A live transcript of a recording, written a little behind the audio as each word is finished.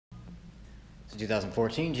It's a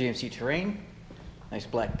 2014 GMC Terrain. Nice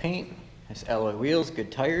black paint, nice alloy wheels, good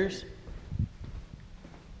tires.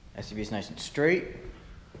 SUV is nice and straight.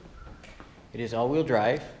 It is all-wheel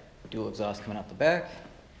drive, dual exhaust coming out the back.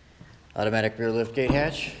 Automatic rear lift gate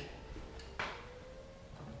hatch.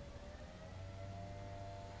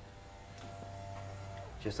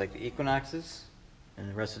 Just like the Equinoxes and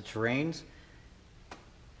the rest of the Terrains.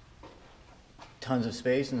 Tons of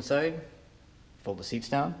space inside. Fold the seats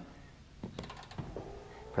down.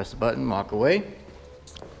 Press the button, walk away.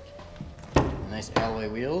 Nice alloy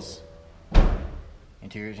wheels.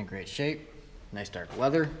 Interior's in great shape. Nice dark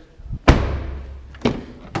leather.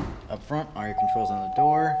 Up front, all your controls on the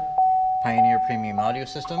door. Pioneer premium audio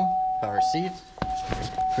system. Power seats.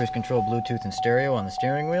 Cruise control, Bluetooth, and stereo on the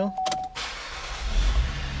steering wheel.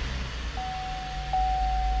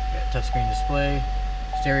 Touchscreen display,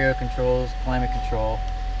 stereo controls, climate control,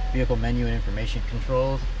 vehicle menu and information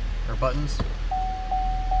controls, or buttons.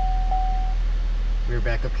 Rear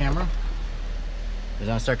backup camera. Is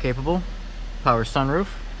OnStar capable. Power sunroof.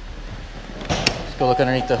 Let's go look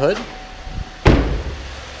underneath the hood.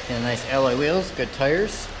 And nice alloy wheels, good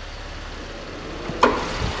tires.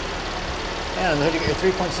 And on the hood you get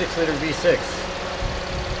your 3.6 liter V6.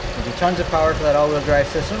 Gives you tons of power for that all-wheel drive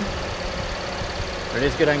system. But it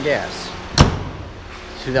is good on gas.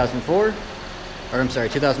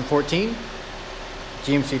 2014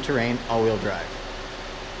 GMC Terrain all-wheel drive.